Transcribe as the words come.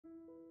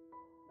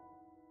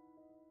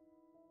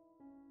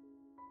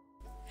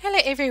Hello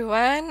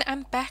everyone,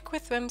 I'm back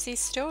with Whimsy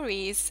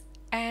Stories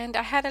and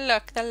I had a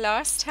look. The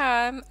last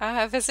time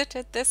I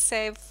visited this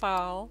save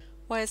file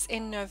was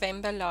in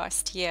November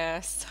last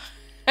year. So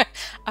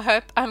I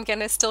hope I'm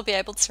gonna still be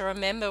able to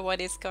remember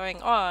what is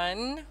going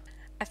on.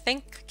 I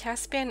think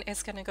Caspian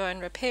is gonna go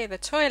and repair the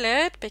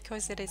toilet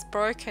because it is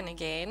broken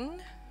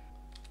again.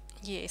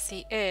 Yes,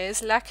 he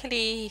is.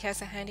 Luckily, he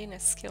has a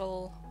handiness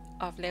skill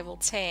of level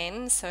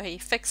 10, so he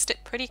fixed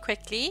it pretty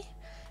quickly.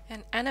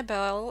 And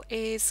Annabelle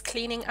is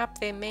cleaning up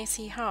their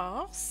messy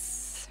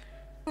house.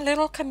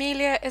 Little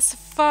Camellia is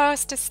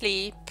fast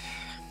asleep.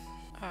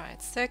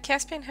 Alright, so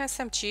Caspian has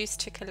some juice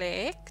to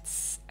collect,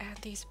 and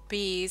these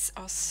bees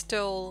are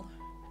still...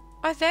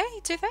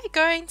 do they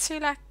go into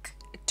like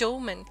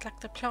dormant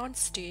like the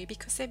plants do?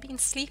 Because they've been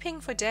sleeping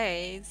for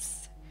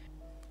days.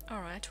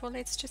 Alright, well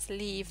let's just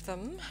leave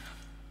them.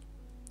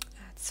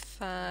 That's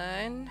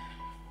fine.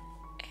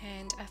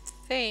 And I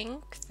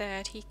think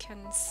that he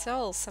can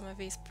sell some of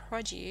his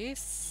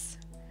produce.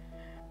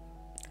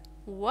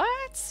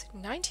 What?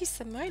 90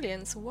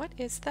 simoleons? What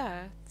is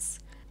that?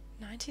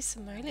 90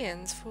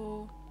 simoleons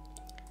for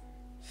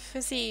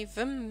fizzy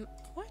vim...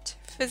 What?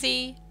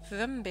 Fizzy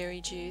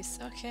vimberry juice.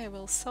 Okay,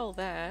 we'll sell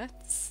that.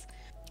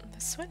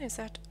 This one is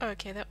that...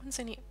 Okay, that one's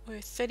only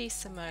worth 30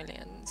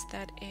 simoleons.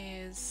 That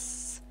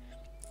is...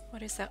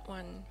 What is that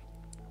one?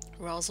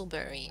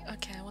 Razzleberry.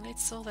 Okay, well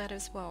let's sell that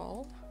as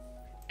well.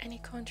 And you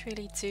can't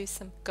really do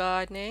some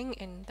gardening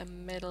in the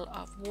middle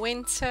of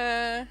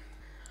winter.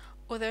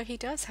 Although he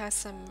does have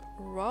some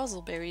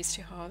razzleberries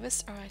to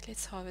harvest. Alright,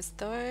 let's harvest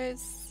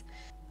those.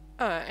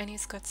 Oh, and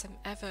he's got some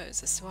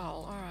avos as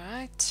well.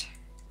 Alright.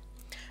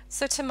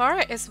 So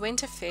tomorrow is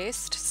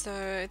Winterfest,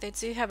 so they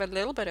do have a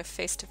little bit of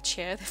festive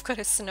cheer. They've got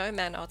a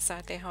snowman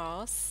outside their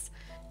house.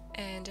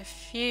 And a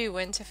few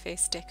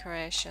Winterfest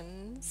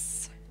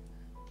decorations.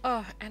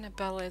 Oh,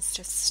 Annabelle is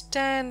just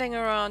standing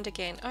around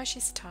again. Oh,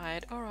 she's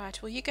tired. Alright,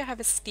 well you go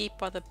have a sleep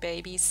while the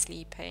baby's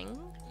sleeping.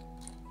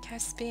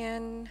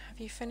 Caspian, have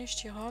you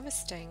finished your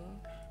harvesting?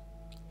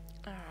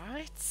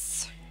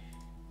 Alright.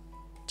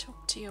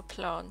 Talk to your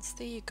plants.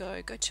 There you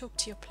go. Go talk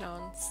to your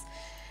plants.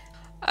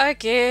 Oh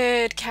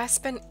good,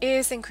 Caspian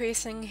is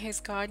increasing his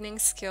gardening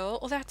skill.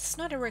 Well, that's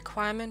not a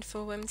requirement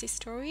for Whimsy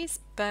Stories,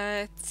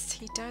 but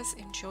he does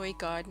enjoy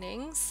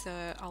gardening,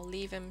 so I'll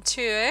leave him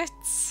to it.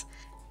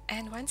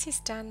 And once he's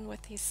done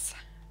with his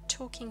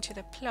talking to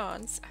the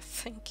plants, I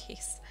think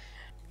he's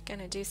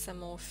gonna do some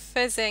more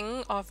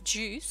fizzing of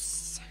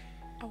juice.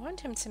 I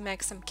want him to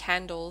make some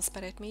candles,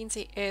 but it means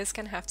he is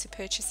gonna have to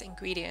purchase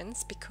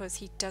ingredients because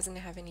he doesn't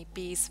have any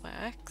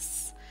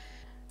beeswax.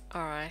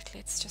 Alright,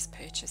 let's just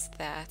purchase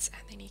that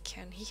and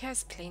then he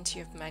has plenty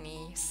of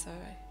money, so...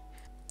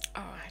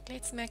 Alright,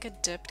 let's make a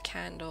dipped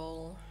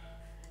candle.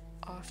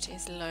 After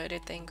he's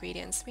loaded the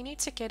ingredients, we need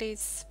to get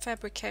his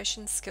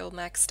fabrication skill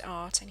maxed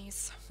out, and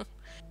he's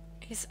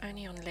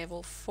only on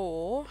level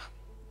 4.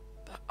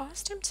 But I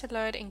asked him to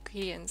load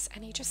ingredients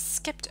and he just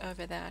skipped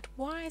over that.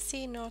 Why is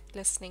he not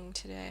listening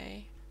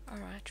today?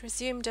 Alright,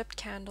 resume dipped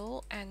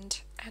candle, and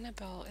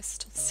Annabelle is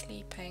still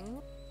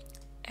sleeping.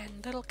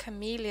 And little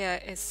Camellia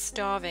is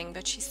starving,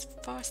 but she's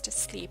fast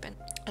asleep, and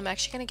I'm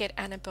actually going to get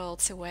Annabelle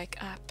to wake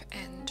up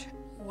and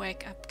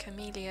wake up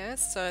Camellia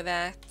so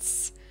that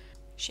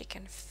she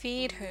can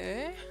feed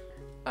her.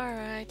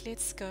 Alright,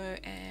 let's go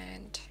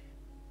and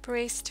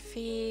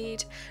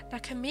breastfeed. Now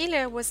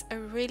Camellia was a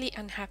really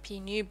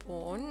unhappy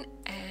newborn,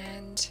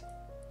 and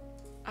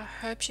I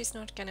hope she's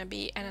not going to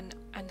be an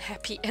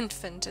unhappy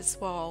infant as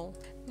well.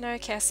 No,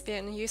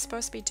 Caspian, you're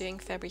supposed to be doing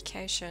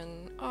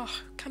fabrication. Oh,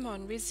 come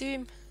on,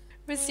 resume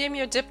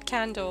your dipped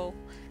candle.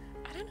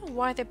 I don't know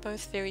why they're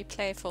both very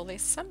playful.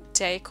 There's some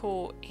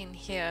decor in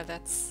here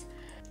that's...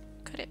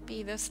 Could it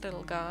be this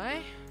little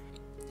guy?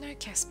 No,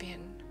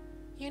 Caspian,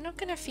 you're not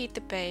gonna feed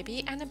the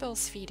baby.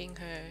 Annabelle's feeding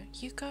her.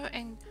 You go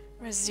and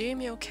resume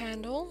your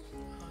candle.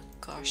 Oh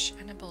gosh,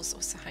 Annabelle's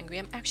also hungry.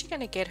 I'm actually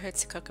gonna get her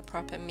to cook a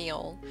proper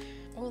meal.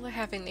 All they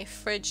have in their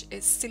fridge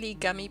is silly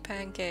gummy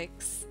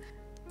pancakes.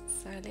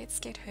 So let's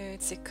get her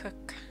to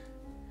cook.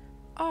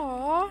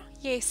 Oh,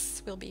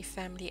 yes, we'll be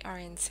family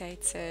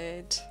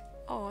orientated.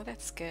 Oh,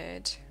 that's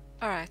good.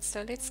 Alright,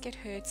 so let's get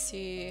her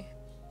to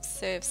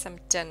serve some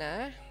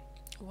dinner.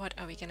 What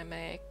are we gonna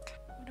make?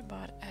 What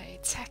about a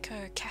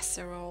taco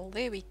casserole?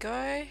 There we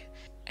go.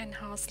 And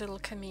how's little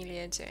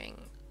Camellia doing?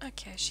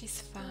 Okay,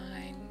 she's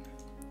fine.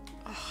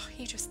 Oh,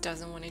 he just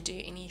doesn't want to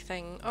do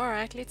anything.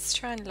 Alright, let's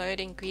try and load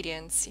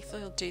ingredients. See if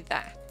he'll do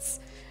that.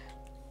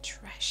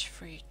 Trash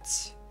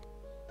fruit.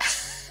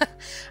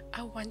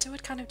 I wonder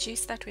what kind of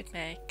juice that would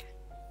make.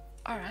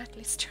 Alright,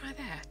 let's try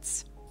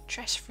that.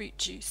 Trash fruit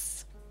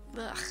juice.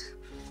 Ugh.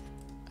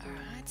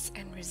 Alright,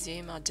 and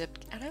resume our dip.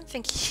 I don't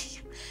think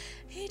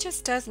he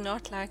just does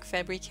not like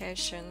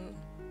fabrication.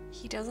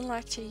 He doesn't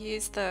like to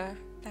use that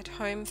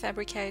home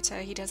fabricator.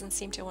 He doesn't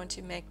seem to want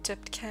to make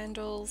dipped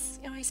candles.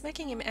 Oh, he's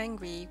making him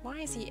angry. Why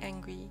is he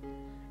angry?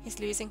 He's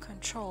losing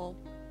control.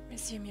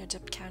 Resume your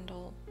dipped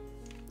candle.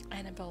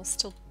 Annabelle's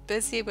still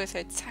busy with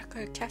her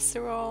taco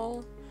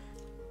casserole.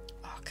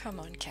 Oh, come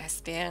on,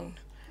 Caspian.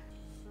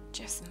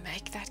 just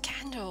make that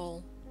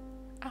candle.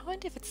 I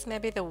wonder if it's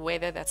maybe the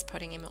weather that's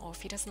putting him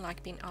off. He doesn't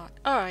like being out.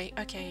 Oh,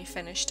 okay, he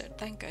finished it.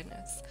 Thank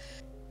goodness.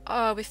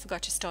 Oh, we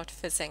forgot to start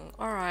fizzing.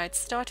 Alright,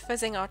 start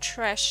fizzing our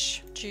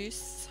trash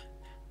juice.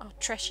 Our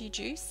trashy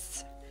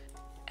juice.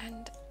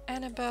 And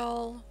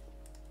Annabelle,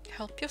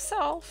 help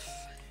yourself.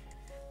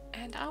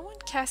 And I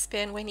want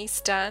Caspian when he's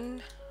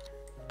done.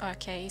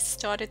 Okay, he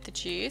started the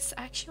juice.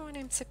 I actually want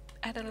him to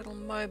add a little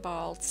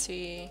mobile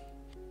to...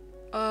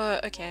 Oh,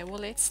 okay, well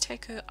let's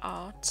take her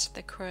out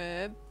the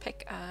crib,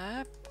 pick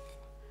up.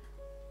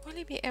 Will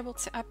he be able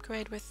to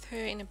upgrade with her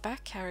in a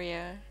back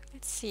carrier?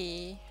 Let's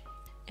see.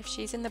 If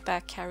she's in the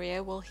back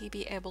carrier, will he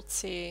be able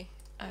to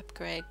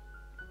upgrade?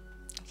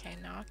 Okay,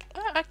 now.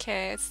 Oh,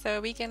 okay,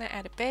 so we're gonna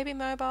add a baby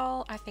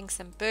mobile. I think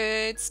some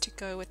birds to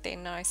go with their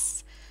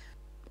nice...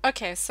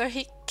 Okay, so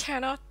he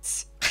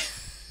cannot...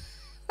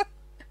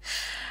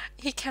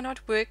 he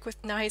cannot work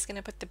with... Now he's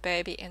gonna put the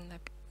baby in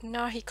the...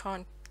 No, he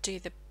can't do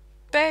the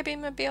baby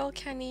mobile,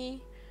 can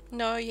he?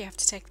 No, you have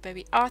to take the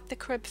baby out the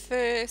crib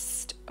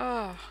first.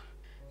 Oh,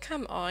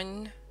 come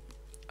on.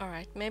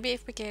 Alright, maybe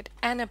if we get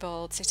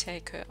Annabelle to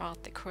take her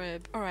out the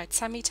crib. Alright,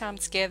 tummy time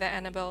together,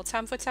 Annabelle.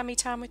 Time for tummy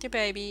time with your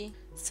baby.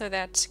 So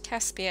that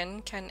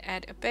Caspian can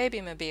add a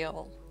baby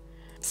mobile.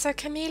 So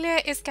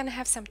Camellia is going to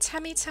have some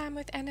tummy time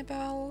with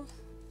Annabelle.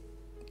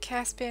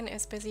 Caspian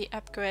is busy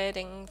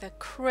upgrading the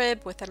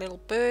crib with a little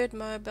bird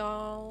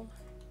mobile.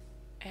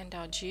 And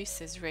our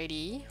juice is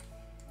ready.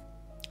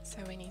 So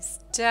when he's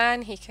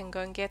done, he can go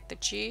and get the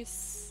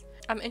juice.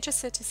 I'm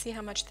interested to see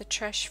how much the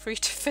trash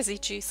fruit fizzy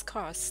juice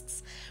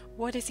costs.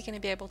 What is he going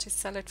to be able to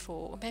sell it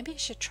for? Maybe he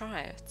should try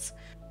it.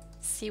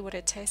 See what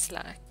it tastes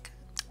like.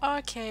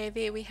 Okay,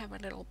 there we have a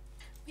little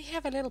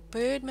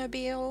bird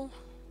mobile.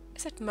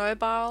 Is it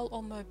mobile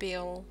or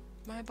mobile?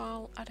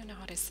 Mobile? I don't know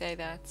how to say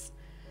that.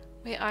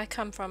 Where I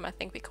come from, I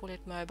think we call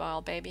it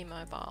mobile, baby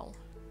mobile.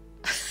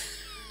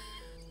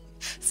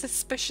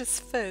 Suspicious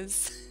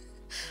fizz.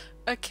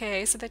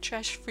 Okay, so the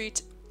trash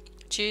fruit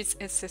juice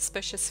is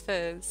suspicious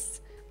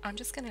fizz. I'm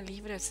just going to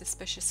leave it as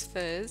suspicious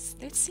fizz.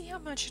 Let's see how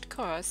much it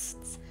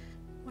costs.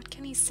 What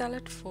can he sell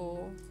it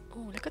for?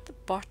 Oh, look at the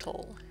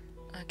bottle.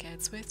 Okay,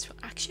 it's worth...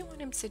 I actually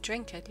want him to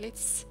drink it.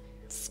 Let's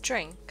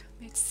drink.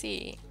 Let's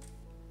see.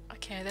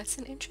 Okay, that's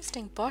an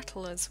interesting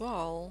bottle as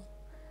well.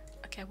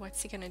 Okay,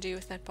 what's he going to do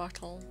with that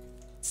bottle?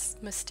 It's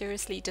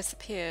mysteriously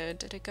disappeared.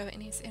 Did it go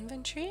in his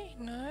inventory?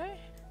 No?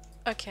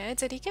 Okay,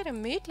 did he get a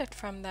moodlet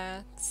from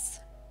that?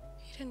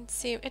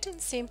 It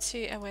didn't seem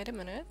to... Oh, wait a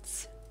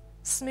minute.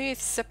 Smooth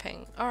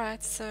sipping.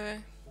 Alright, so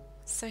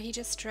he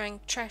just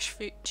drank trash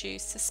fruit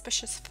juice,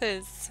 suspicious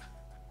fizz.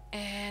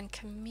 And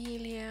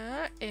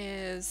Camellia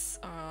is...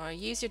 Oh,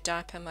 use your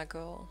diaper, my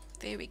girl.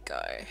 There we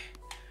go.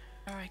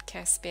 Alright,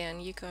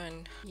 Caspian, you go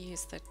and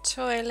use the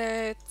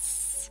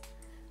toilets.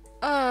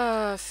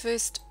 Oh,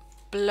 first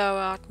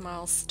blowout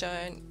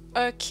milestone.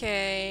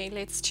 Okay,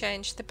 let's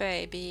change the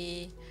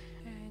baby.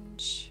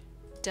 And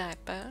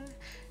diaper.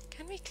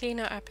 Can we clean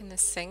her up in the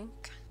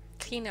sink?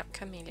 Clean up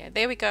Camellia.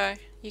 There we go.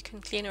 You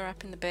can clean her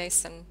up in the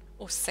basin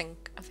or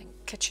sink. I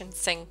think kitchen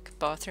sink,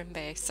 bathroom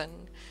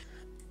basin.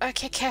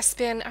 Okay,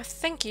 Caspian, I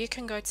think you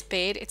can go to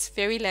bed. It's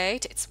very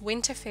late. It's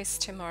Winterfest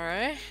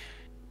tomorrow.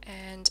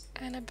 And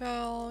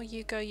Annabelle,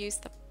 you go use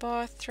the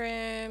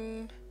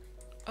bathroom.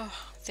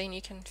 Oh, then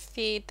you can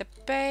feed the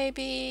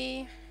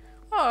baby.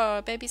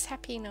 Oh, baby's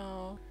happy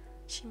now.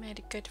 She made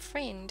a good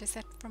friend. Is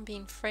that from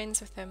being friends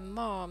with her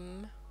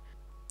mom?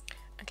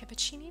 Okay,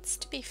 but she needs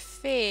to be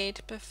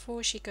fed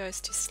before she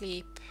goes to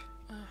sleep.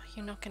 Oh,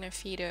 you're not going to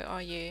feed her,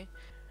 are you?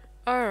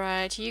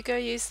 Alright, you go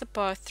use the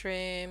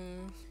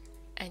bathroom.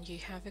 And you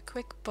have a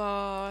quick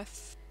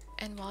bath.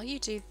 And while you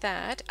do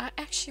that, I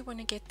actually want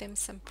to get them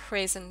some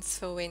presents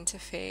for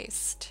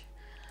Winterfest.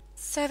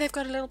 So they've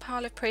got a little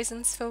pile of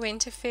presents for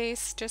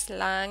Winterfest just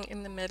lying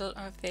in the middle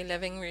of their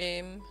living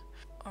room.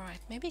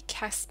 Alright, maybe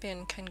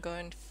Caspian can go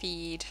and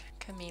feed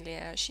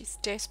Camellia. She's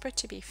desperate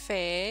to be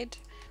fed.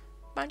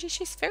 Mind you,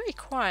 she's very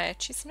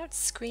quiet. She's not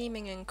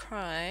screaming and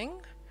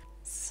crying.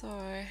 So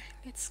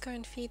let's go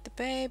and feed the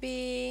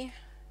baby.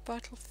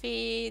 Bottle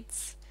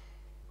feeds.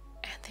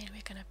 And then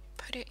we're going to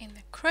put her in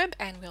the crib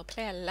and we'll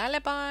play a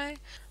lullaby.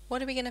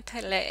 What are we going to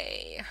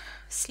play?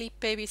 Sleep,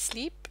 baby,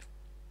 sleep.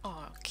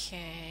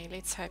 Okay,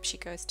 let's hope she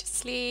goes to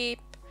sleep.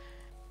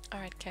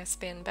 Alright,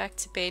 Caspian, back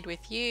to bed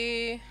with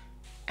you.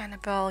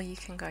 Annabelle, you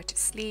can go to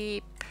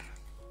sleep.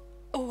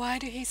 Oh, why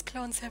do his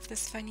plants have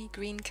this funny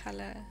green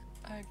color?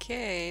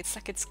 Okay, it's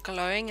like it's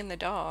glowing in the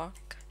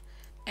dark.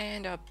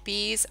 And our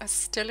bees are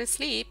still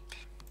asleep.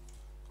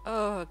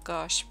 Oh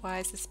gosh, why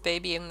is this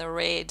baby in the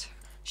red?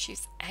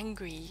 She's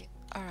angry.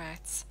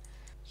 Alright,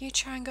 you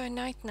try and go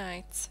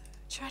night-night.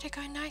 Try to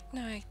go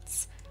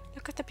night-night.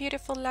 Look at the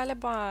beautiful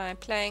lullaby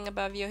playing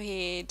above your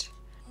head.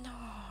 No,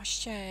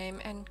 shame.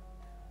 And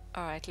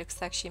alright,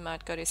 looks like she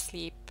might go to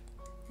sleep.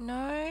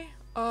 No?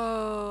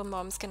 Oh,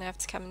 mom's gonna have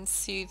to come and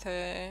soothe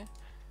her.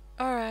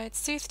 Alright,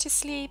 soothe to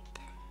sleep.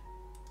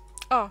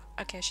 Oh,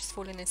 okay, she's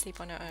fallen asleep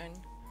on her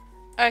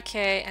own.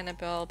 Okay,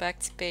 Annabelle, back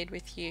to bed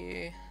with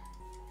you.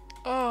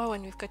 Oh,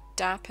 and we've got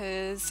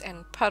diapers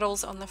and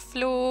puddles on the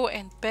floor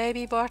and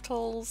baby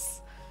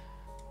bottles.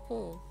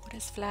 Oh, what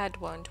does Vlad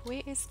want?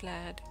 Where is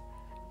Vlad?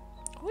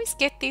 I always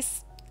get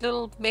these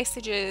little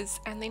messages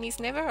and then he's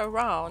never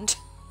around.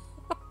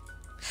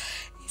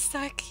 He's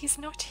like, he's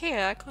not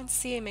here. I can't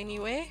see him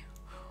anywhere.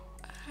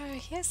 Oh,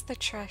 here's the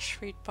trash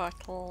fruit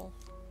bottle.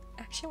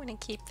 I actually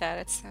want to keep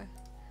that.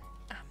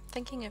 I'm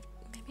thinking of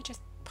maybe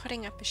just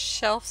putting up a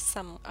shelf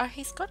some. Oh,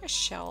 he's got a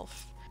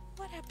shelf.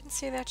 What happens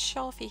to that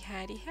shelf he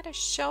had? He had a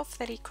shelf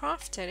that he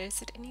crafted.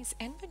 Is it in his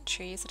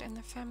inventory? Is it in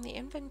the family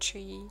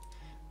inventory?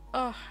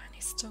 Oh, and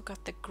he's still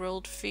got the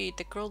grilled food,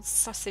 the grilled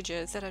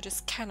sausages that I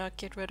just cannot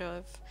get rid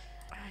of.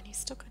 Oh, and he's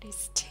still got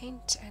his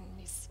tent and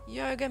his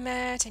yoga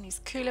mat and his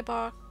cooler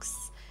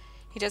box.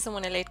 He doesn't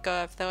want to let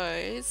go of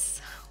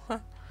those.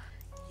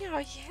 Yeah,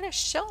 he had a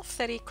shelf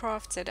that he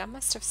crafted. I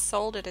must have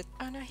sold it.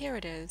 Oh no, here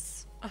it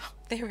is. Oh,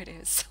 there it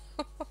is.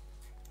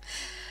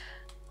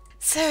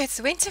 So it's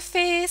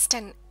Winterfest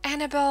and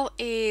Annabelle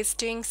is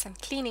doing some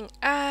cleaning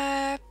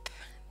up.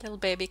 Little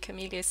baby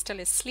Camellia is still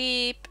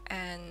asleep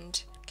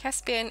and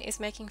Caspian is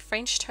making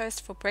French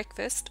toast for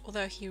breakfast,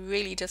 although he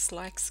really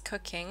dislikes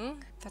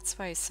cooking. That's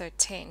why he's so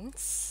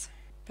tense.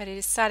 But he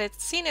decided,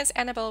 seeing as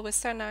Annabelle was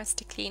so nice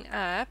to clean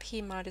up,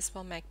 he might as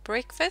well make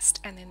breakfast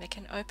and then they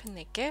can open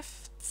their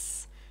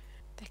gifts.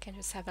 They can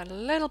just have a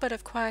little bit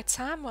of quiet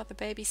time while the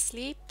baby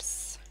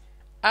sleeps.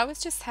 I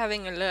was just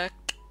having a look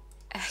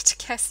at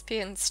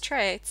Caspian's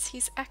traits.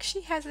 He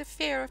actually has a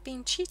fear of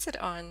being cheated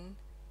on.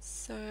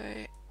 So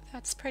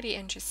that's pretty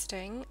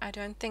interesting. I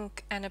don't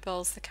think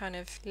Annabelle's the kind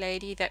of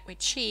lady that would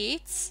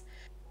cheat.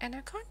 And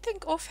I can't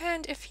think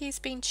offhand if he's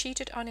been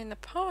cheated on in the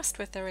past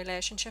with a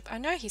relationship. I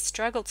know he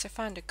struggled to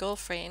find a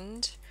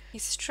girlfriend. He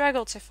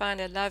struggled to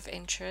find a love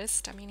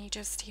interest. I mean,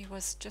 he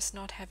was just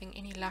not having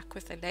any luck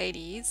with the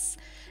ladies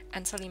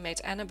until he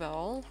met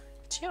Annabelle.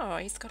 But yeah,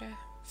 he's got a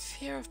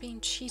fear of being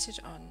cheated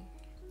on.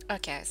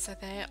 Okay, so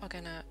they are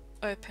gonna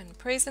open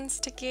presents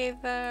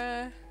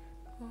together.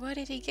 What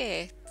did he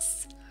get?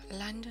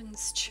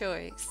 London's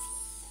Choice.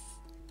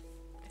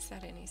 Is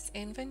that in his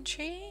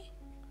inventory?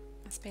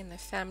 Must be in the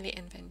family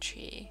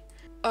inventory.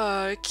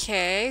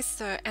 Okay,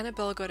 so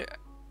Annabelle got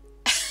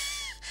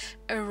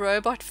a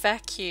robot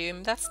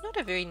vacuum. That's not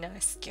a very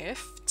nice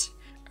gift.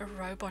 A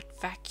robot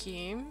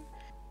vacuum.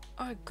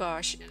 Oh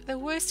gosh, the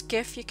worst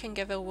gift you can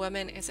give a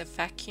woman is a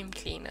vacuum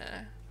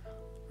cleaner.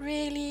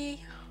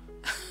 Really?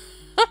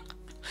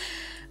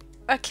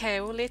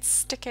 Okay, well let's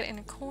stick it in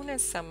a corner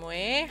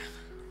somewhere.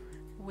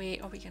 Where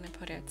are we going to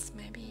put it?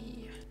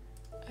 Maybe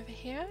over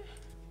here?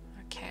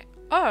 Okay.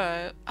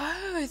 Oh,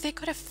 they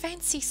got a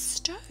fancy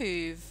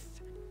stove.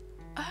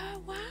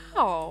 Oh,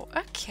 wow.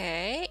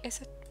 Okay.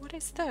 What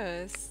is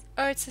this?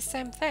 Oh, it's the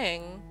same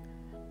thing.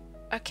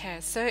 Okay,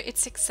 so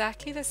it's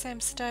exactly the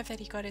same stove that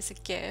he got as a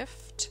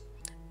gift.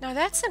 Now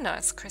that's a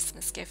nice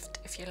Christmas gift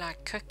if you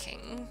like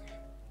cooking.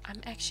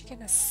 I'm actually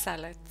going to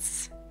sell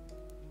it.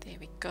 There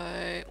we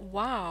go.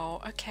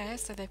 Wow. Okay,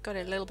 so they've got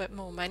a little bit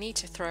more money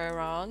to throw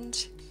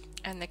around.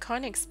 And they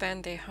can't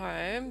expand their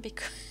home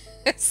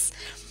because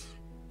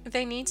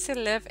they need to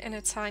live in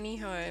a tiny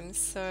home.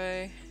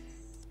 So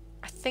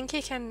I think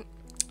he can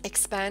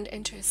expand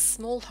into a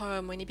small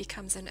home when he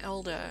becomes an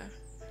elder.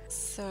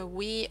 So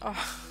we are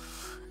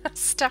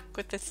stuck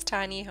with this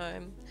tiny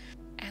home.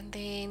 And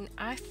then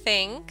I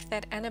think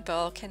that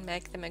Annabelle can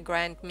make them a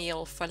grand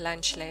meal for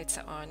lunch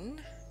later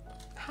on.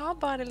 How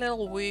about a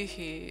little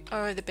woohoo?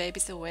 Oh, the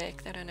baby's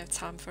awake. They don't have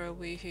time for a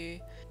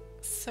woohoo.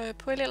 So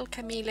poor little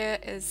Camellia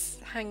is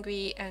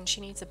hungry and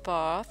she needs a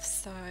bath.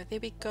 So there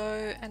we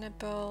go,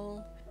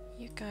 Annabelle.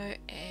 You go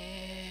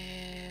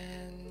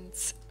and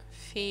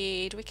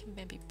feed. We can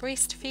maybe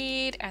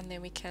breastfeed and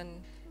then we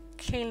can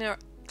clean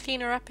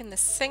her up in the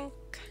sink.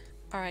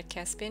 Alright,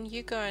 Caspian,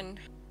 you go and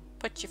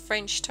put your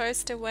French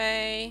toast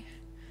away.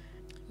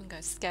 And go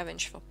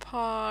scavenge for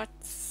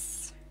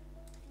parts.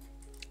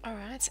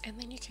 Alright, and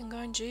then you can go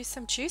and do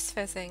some juice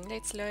fizzing.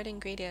 Let's load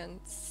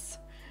ingredients.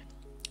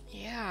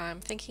 Yeah, I'm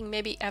thinking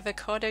maybe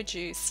avocado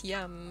juice.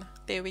 Yum.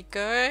 There we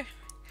go.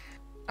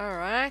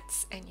 Alright,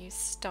 and you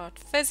start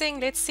fizzing.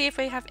 Let's see if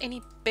we have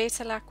any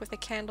better luck with the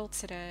candle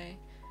today.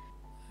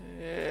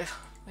 Ugh,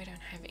 we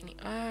don't have any.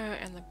 Oh,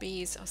 and the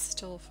bees are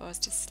still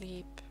fast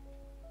asleep.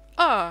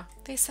 Oh,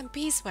 there's some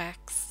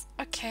beeswax.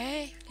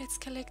 Okay, let's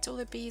collect all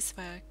the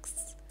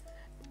beeswax.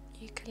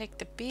 You collect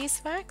the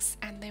beeswax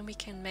and then we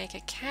can make a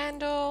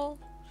candle.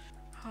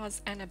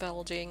 How's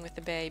Annabelle doing with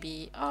the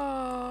baby?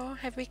 Oh,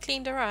 have we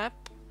cleaned her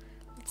up?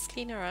 Let's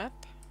clean her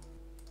up.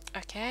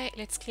 Okay,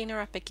 let's clean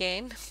her up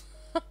again.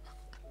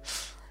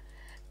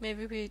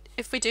 Maybe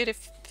if we do it a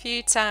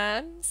few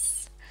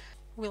times,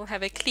 we'll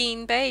have a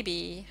clean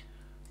baby.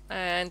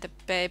 And the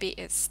baby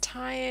is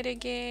tired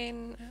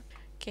again.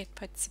 Get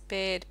put to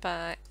bed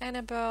by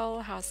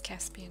Annabelle. How's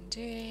Caspian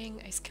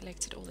doing? He's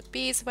collected all the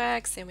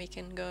beeswax and we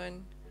can go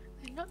and...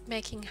 We're not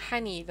making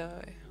honey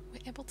though.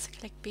 We're able to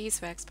collect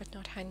beeswax but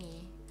not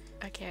honey.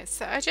 Okay,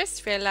 so I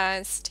just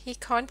realized he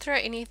can't throw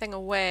anything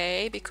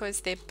away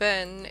because their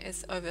bin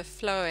is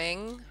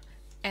overflowing.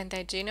 And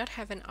they do not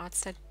have an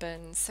outside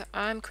bin, so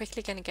I'm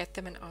quickly going to get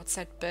them an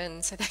outside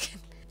bin so they can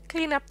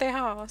clean up their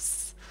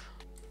house.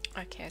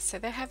 Okay, so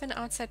they have an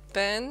outside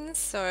bin,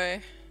 so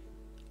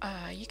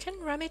you can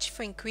rummage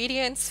for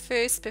ingredients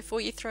first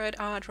before you throw it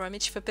out.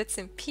 Rummage for bits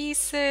and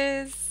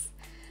pieces.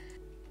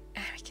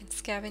 And we can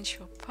scavenge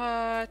for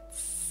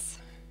parts.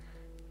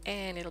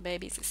 And little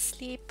baby's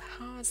asleep.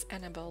 How's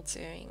Annabelle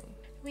doing?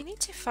 We need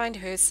to find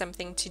her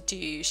something to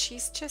do.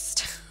 She's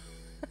just...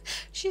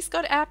 she's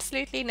got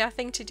absolutely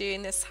nothing to do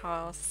in this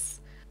house.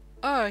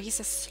 Oh, he's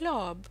a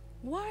slob.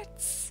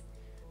 What?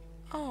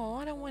 Oh,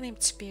 I don't want him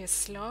to be a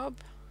slob.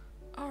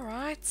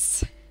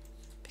 Alright.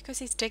 Because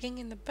he's digging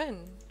in the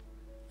bin.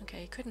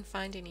 Okay, he couldn't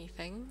find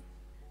anything.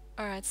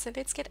 Alright, so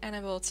let's get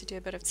Annabelle to do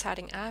a bit of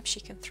tidying up.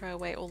 She can throw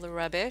away all the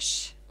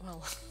rubbish.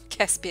 Well,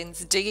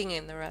 Caspian's digging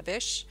in the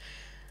rubbish.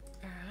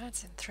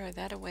 Alright, and throw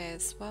that away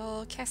as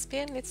well.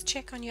 Caspian, let's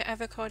check on your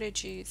avocado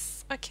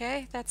juice.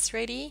 Okay, that's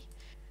ready.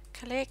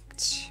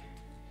 Collect.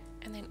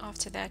 And then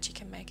after that you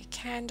can make a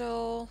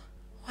candle.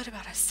 What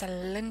about a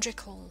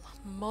cylindrical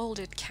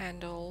molded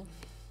candle?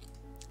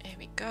 There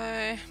we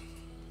go.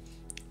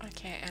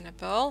 Okay,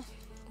 Annabelle.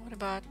 What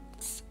about...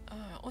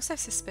 also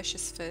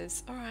suspicious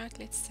fizz. Alright,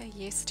 let's say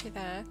yes to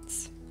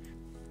that.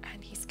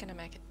 And he's gonna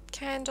make a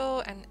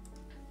candle. And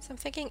so I'm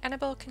thinking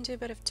Annabelle can do a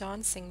bit of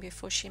dancing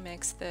before she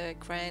makes the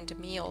grand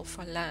meal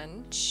for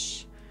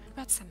lunch. What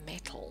about some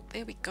metal?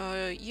 There we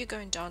go. You go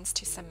and dance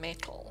to some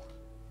metal.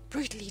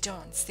 Brutally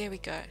dance. There we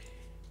go.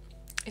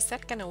 Is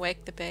that gonna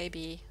wake the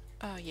baby?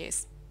 Oh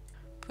yes.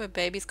 Poor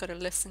baby's got to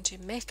listen to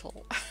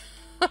metal.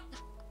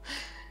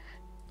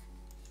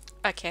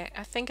 Okay,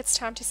 I think it's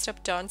time to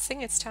stop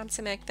dancing. It's time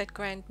to make that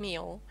grand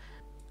meal.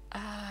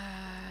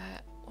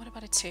 What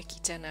about a turkey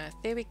dinner?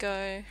 There we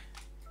go.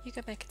 You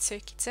go make a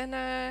turkey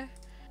dinner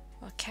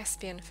while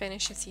Caspian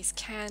finishes his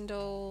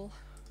candle.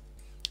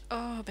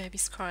 Oh,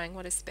 baby's crying.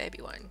 What does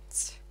baby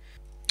want?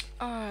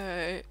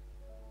 Oh,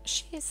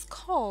 she is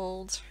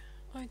cold.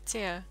 Oh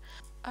dear.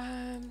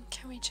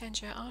 Can we change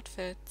her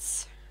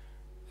outfits?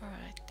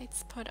 Alright,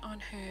 let's put on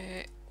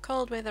her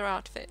cold weather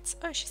outfits.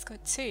 Oh, she's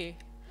got two.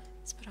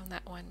 Let's put on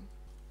that one.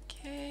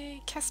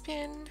 Okay,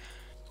 Caspian,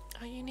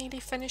 are you nearly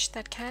finished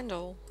that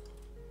candle?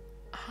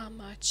 How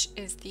much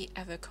is the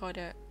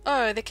avocado?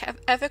 Oh, the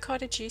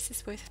avocado juice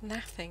is worth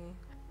nothing.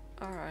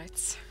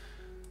 Alright.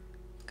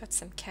 Got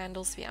some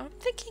candles here. I'm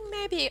thinking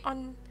maybe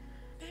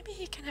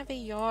he can have a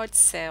yard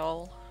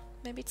sale.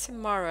 Maybe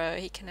tomorrow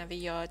he can have a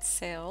yard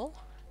sale.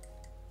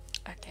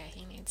 Okay,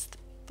 he needs the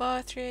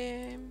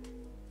bathroom.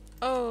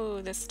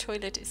 Oh, this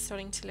toilet is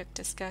starting to look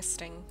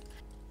disgusting.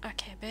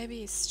 Okay,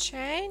 baby is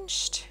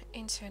changed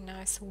into a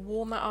nice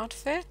warmer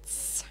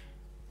outfits.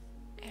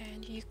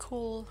 And you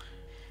call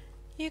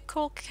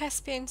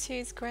Caspian to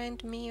his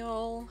grand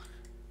meal.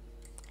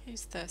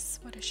 Who's this?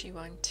 What does she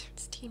want?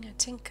 It's Tina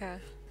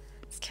Tinker.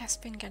 Is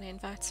Caspian gonna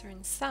invite her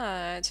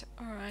inside?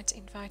 Alright,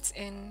 invites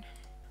in.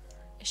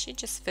 Is she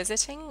just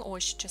visiting, or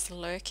is she just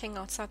lurking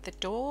outside the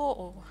door,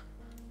 or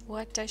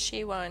what does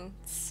she want?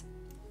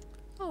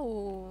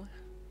 Oh,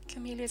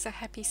 Camelia's a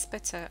happy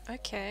spitter.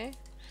 Okay.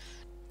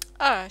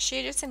 Oh,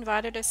 she just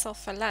invited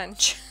herself for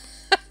lunch.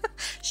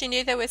 She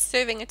knew they were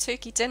serving a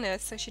turkey dinner,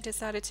 so she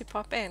decided to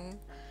pop in.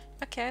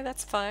 Okay,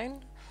 that's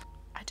fine.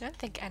 I don't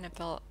think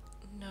Annabelle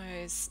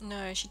knows.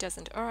 No, she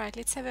doesn't. Alright,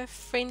 let's have a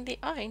friendly...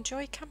 Oh,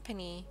 enjoy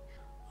company.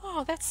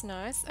 Oh, that's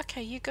nice.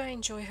 Okay, you go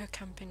enjoy her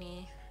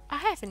company. I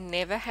have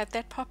never had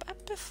that pop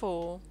up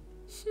before.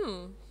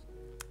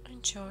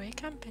 Enjoy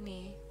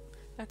company.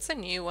 That's a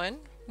new one.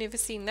 Never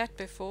seen that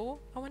before.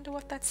 I wonder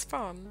what that's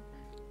from.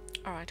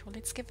 Alright, well,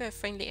 let's give her a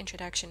friendly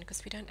introduction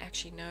because we don't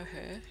actually know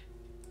her.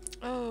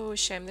 Oh,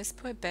 shame, this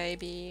poor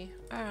baby.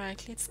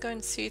 Alright, let's go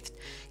and soothe...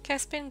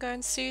 Caspian, go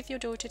and soothe your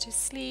daughter to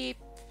sleep.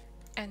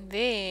 And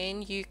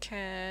then you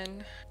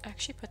can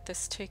actually put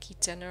this turkey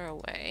dinner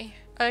away.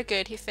 Oh,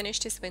 good, he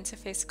finished his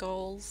Winterfest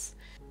goals.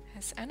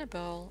 Has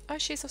Annabelle... Oh,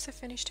 she's also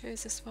finished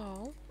hers as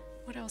well.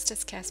 What else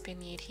does Caspian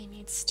need? He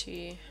needs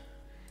to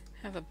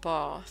have a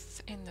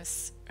bath in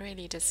this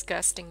really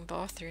disgusting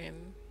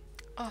bathroom.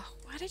 Oh,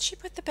 why did she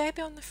put the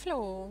baby on the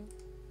floor?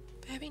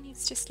 Baby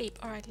needs to sleep.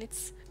 Alright,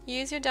 let's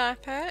use your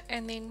diaper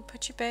and then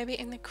put your baby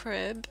in the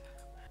crib.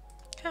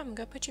 Come,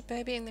 go put your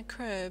baby in the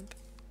crib.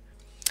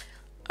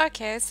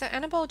 Okay, so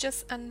Annabelle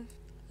just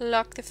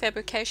unlocked the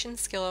fabrication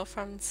skill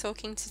from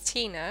talking to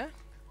Tina,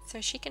 so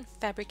she can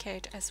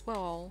fabricate as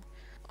well.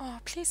 Oh,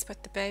 please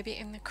put the baby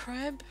in the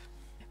crib.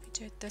 Let me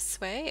do it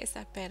this way. Is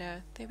that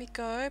better? There we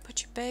go.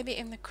 Put your baby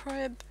in the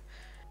crib.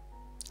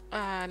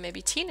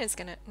 Maybe Tina's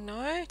gonna...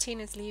 No,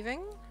 Tina's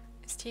leaving.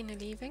 Is Tina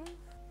leaving?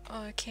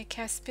 Okay,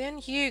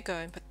 Caspian, you go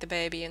and put the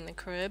baby in the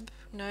crib.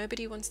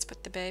 Nobody wants to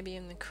put the baby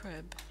in the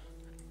crib.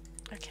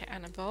 Okay,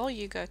 Annabelle,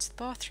 you go to the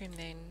bathroom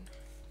then.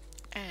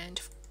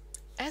 And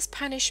as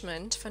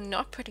punishment for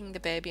not putting the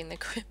baby in the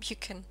crib, you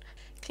can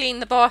clean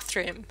the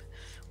bathroom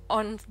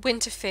on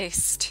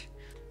Winterfest.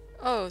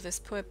 Oh, this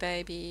poor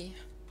baby.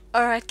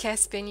 Alright,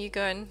 Caspian, you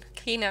go and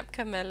clean up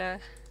Camelia.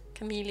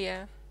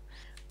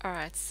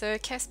 Alright, so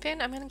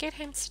Caspian, I'm going to get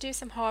him to do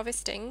some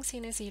harvesting,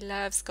 seeing as he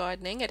loves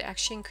gardening. It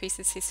actually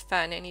increases his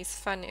fun, and his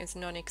fun is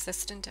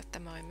non-existent at the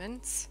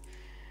moment.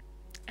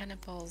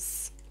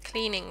 Annabelle's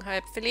cleaning,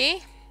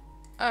 hopefully.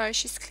 Oh,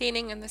 she's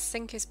cleaning and the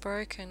sink is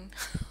broken.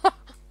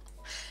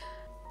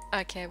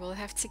 Okay, we'll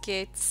have to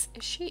get...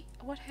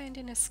 What hand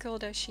in a skill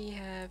does she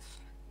have?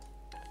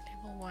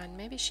 Level 1.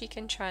 Maybe she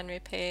can try and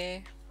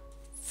repair.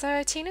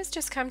 So Tina's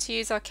just come to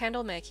use our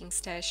candle making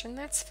station.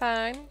 That's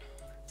fine,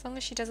 as long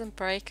as she doesn't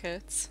break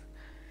it.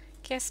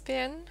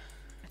 Caspian.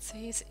 So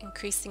he's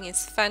increasing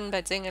his fun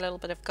by doing a little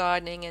bit of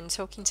gardening and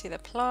talking to the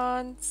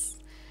plants.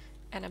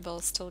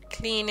 Annabelle's still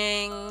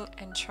cleaning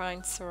and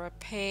trying to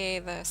repair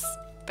this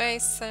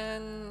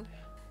basin.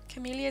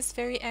 Camelia's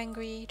very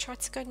angry. Tried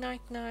to go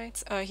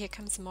night-night. Oh, here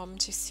comes Mom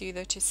to soothe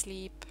her to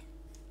sleep.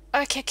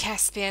 Okay,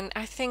 Caspian,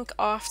 I think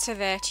after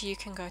that you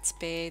can go to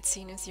bed,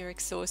 seeing as you're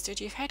exhausted.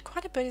 You've had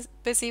quite a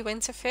busy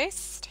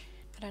Winterfest.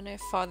 I don't know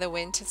if Father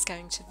Winter's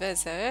going to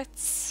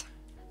visit,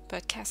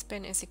 but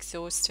Caspian is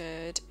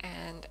exhausted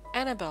and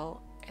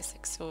Annabelle is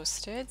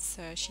exhausted,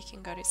 so she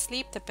can go to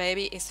sleep. The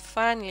baby is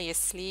finally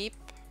asleep.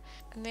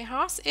 And their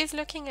house is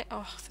looking at...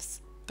 Oh,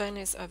 this bin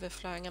is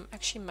overflowing. I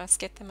actually must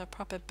get them a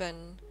proper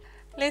bin.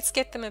 Let's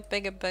get them a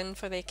bigger bin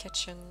for their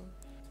kitchen.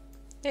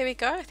 There we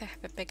go. They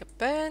have a bigger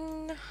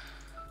bin.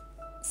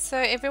 So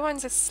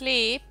everyone's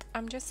asleep.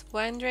 I'm just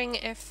wondering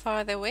if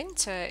Father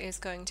Winter is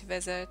going to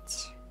visit.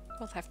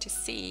 We'll have to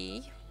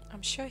see.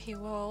 I'm sure he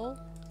will.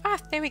 Ah,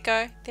 there we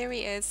go. There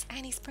he is.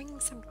 And he's bringing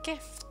some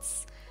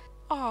gifts.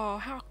 Oh,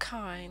 how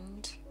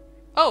kind.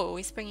 Oh,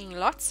 he's bringing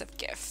lots of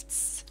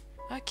gifts.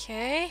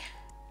 Okay.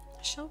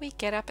 Shall we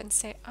get up and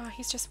say, oh,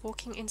 he's just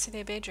walking into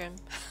their bedroom.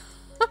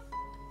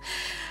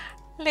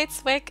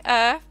 Let's wake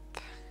up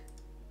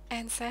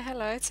and say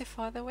hello to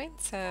Father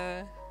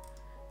Winter.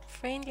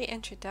 Friendly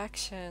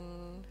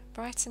introduction.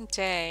 Brighten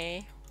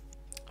day.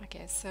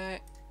 Okay, so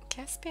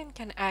Caspian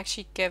can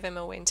actually give him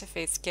a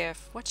Winterfest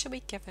gift. What should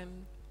we give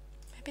him?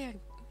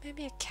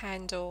 Maybe a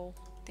candle.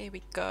 There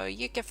we go.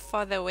 You give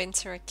Father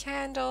Winter a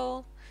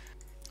candle.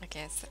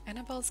 Okay, so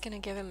Annabelle's gonna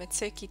give him a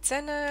turkey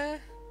dinner.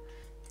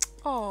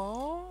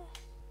 Oh,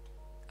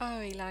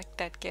 he liked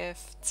that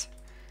gift.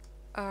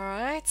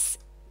 Alright,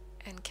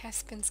 and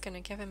Caspian's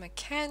gonna give him a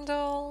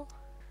candle.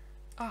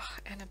 Oh,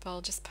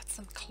 Annabelle, just put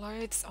some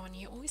clothes on.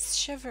 You're always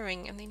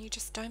shivering and then you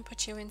just don't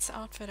put your winter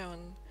outfit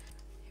on.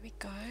 Here we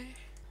go.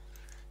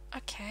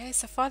 Okay,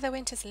 so Father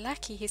Winter's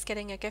lucky he's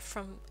getting a gift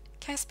from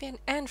Caspian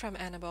and from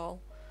Annabelle.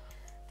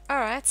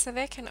 Alright, so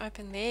they can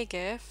open their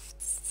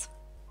gifts.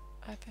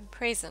 Open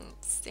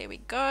presents. There we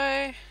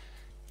go.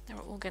 They're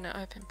all gonna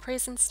open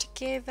presents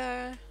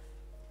together.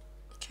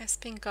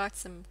 Caspian got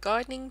some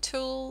gardening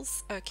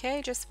tools.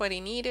 Okay, just what he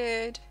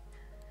needed.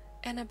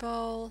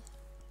 Annabelle,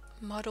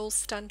 model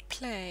stunt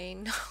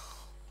plane.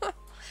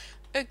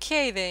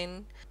 Okay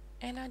then.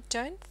 And I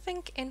don't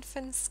think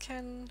infants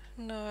can...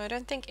 No, I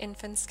don't think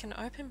infants can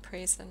open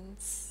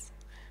presents.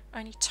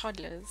 Only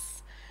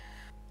toddlers.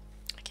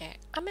 Okay,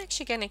 I'm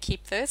actually gonna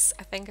keep this.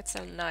 I think it's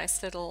a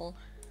nice little...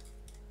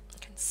 I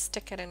can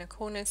stick it in a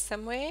corner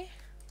somewhere.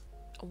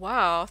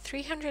 Wow,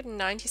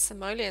 390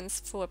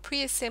 simoleons for a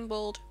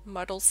pre-assembled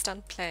model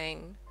stunt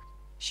plane.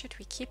 Should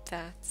we keep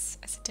that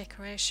as a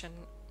decoration?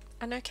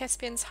 I know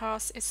Caspian's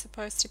house is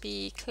supposed to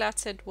be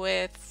cluttered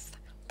with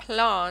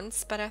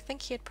plants, but I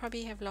think he'd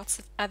probably have lots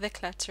of other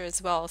clutter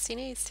as well.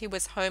 Seeing as he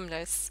was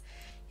homeless,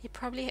 he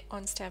probably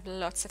wants to have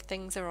lots of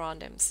things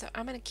around him. So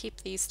I'm going to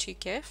keep these two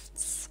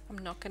gifts. I'm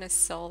not going to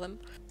sell them.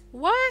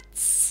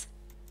 What?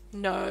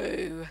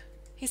 No.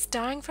 He's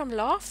dying from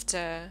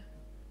laughter.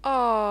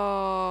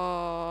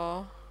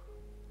 Oh.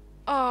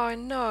 Oh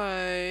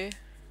no.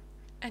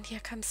 And here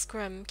comes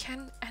Scrim.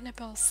 Can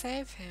Annabelle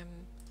save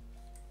him?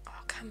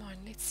 Oh, come on.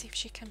 Let's see if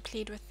she can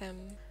plead with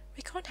him.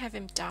 We can't have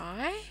him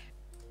die.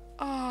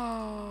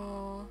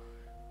 Oh.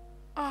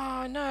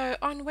 Oh no.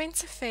 On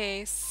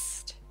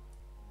Winterfest.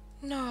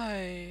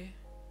 No.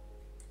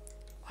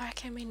 Why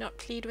can we not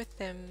plead with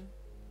him?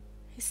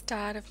 He's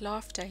died of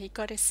laughter. He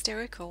got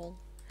hysterical.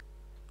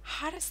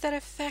 How does that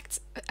affect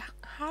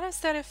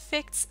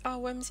our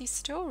Whimsy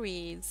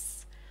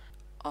stories?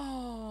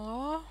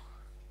 Oh,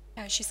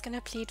 no, she's gonna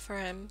plead for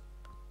him.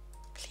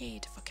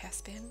 Plead for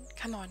Caspian.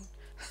 Come on.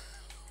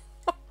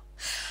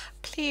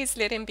 Please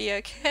let him be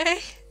okay.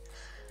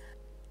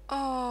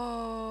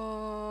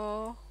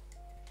 Oh.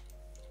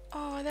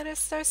 Oh, that is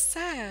so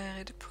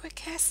sad. Poor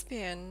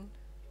Caspian.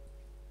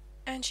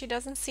 And she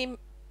doesn't seem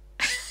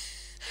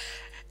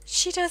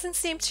she doesn't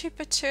seem too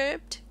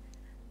perturbed.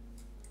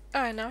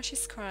 Oh, now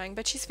she's crying,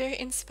 but she's very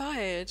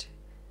inspired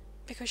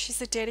because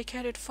she's a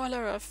dedicated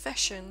follower of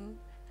fashion.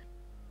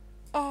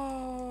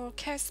 Oh,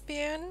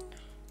 Caspian.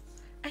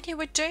 And you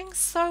were doing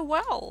so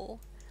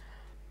well.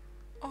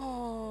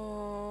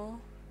 Oh.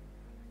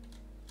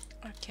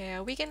 Okay,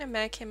 are we gonna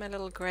make him a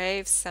little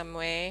grave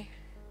somewhere?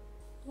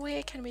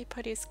 Where can we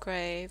put his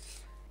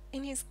grave?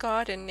 In his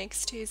garden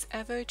next to his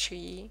avo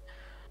tree.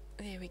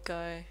 There we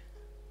go.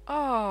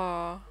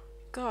 Oh,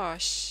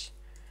 gosh.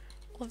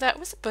 Well, that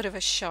was a bit of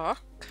a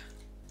shock.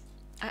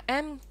 I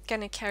am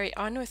going to carry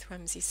on with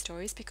Whimsy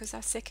stories because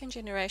our second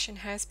generation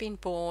has been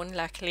born,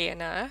 luckily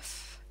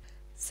enough.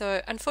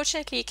 So,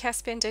 unfortunately,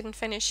 Caspian didn't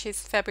finish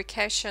his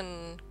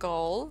fabrication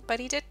goal, but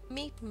he did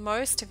meet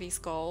most of his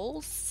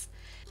goals.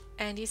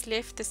 And he's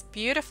left this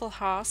beautiful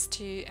house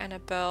to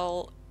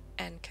Annabelle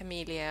and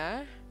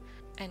Camellia.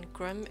 And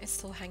Grim is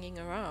still hanging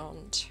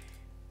around.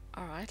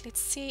 Alright, let's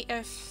see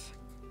if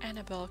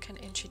Annabelle can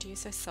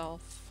introduce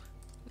herself.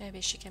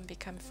 Maybe she can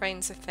become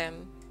friends with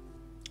them.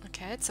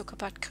 Okay, let's talk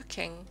about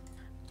cooking.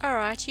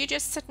 Alright, you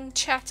just sit and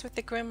chat with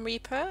the Grim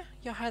Reaper.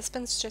 Your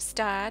husband's just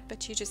died,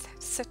 but you just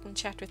sit and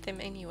chat with him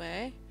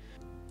anyway.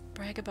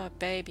 Brag about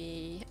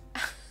baby.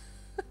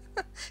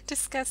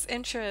 Discuss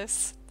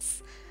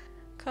interests.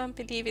 Can't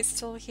believe he's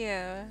still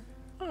here.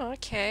 Oh,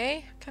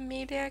 okay.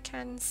 Camellia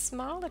can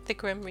smile at the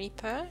Grim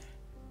Reaper.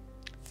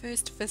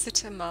 First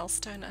visitor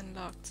milestone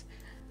unlocked.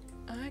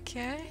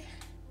 Okay.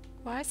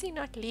 Why is he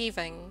not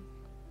leaving?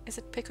 Is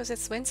it because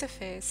it's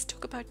Winterfest?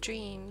 Talk about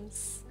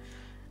dreams.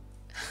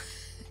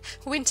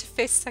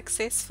 Winterfest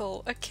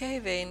successful. Okay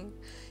then.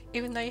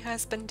 Even though your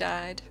husband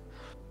died.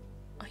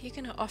 Are you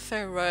gonna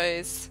offer a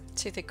rose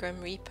to the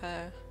Grim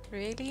Reaper?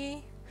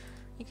 Really?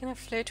 You gonna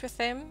flirt with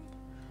him?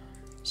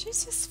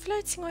 She's just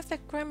flirting with the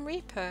Grim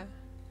Reaper.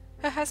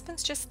 Her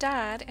husband's just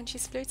died and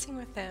she's flirting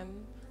with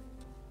him.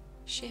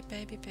 Share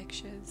baby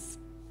pictures.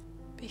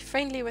 Be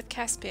friendly with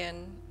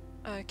Caspian.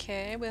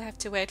 Okay, we'll have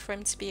to wait for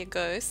him to be a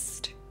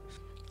ghost.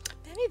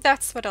 Maybe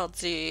that's what I'll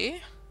do.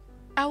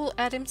 I will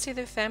add him to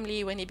the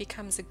family when he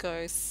becomes a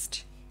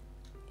ghost.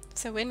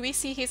 So when we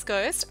see his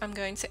ghost, I'm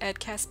going to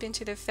add Caspian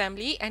to the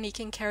family and he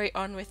can carry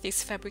on with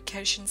his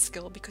fabrication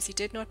skill because he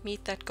did not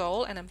meet that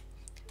goal and I'm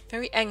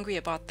very angry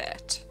about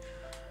that.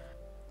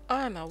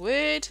 Oh my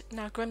word,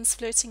 now Grim's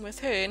flirting with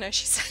her. No,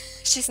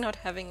 she's not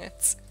having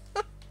it.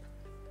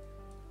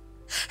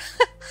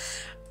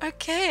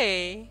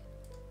 Okay.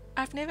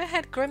 I've never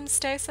had Grim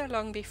stay so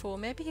long before.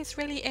 Maybe he's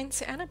really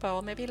into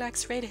Annabelle. Maybe he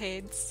likes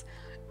redheads.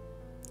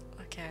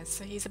 Okay,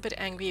 so he's a bit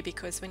angry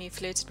because when he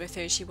flirted with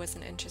her, she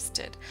wasn't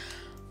interested.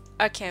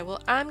 Okay,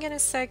 well, I'm gonna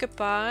say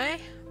goodbye.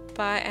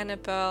 Bye,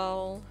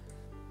 Annabelle.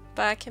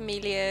 Bye,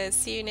 Camellia.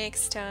 See you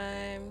next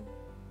time.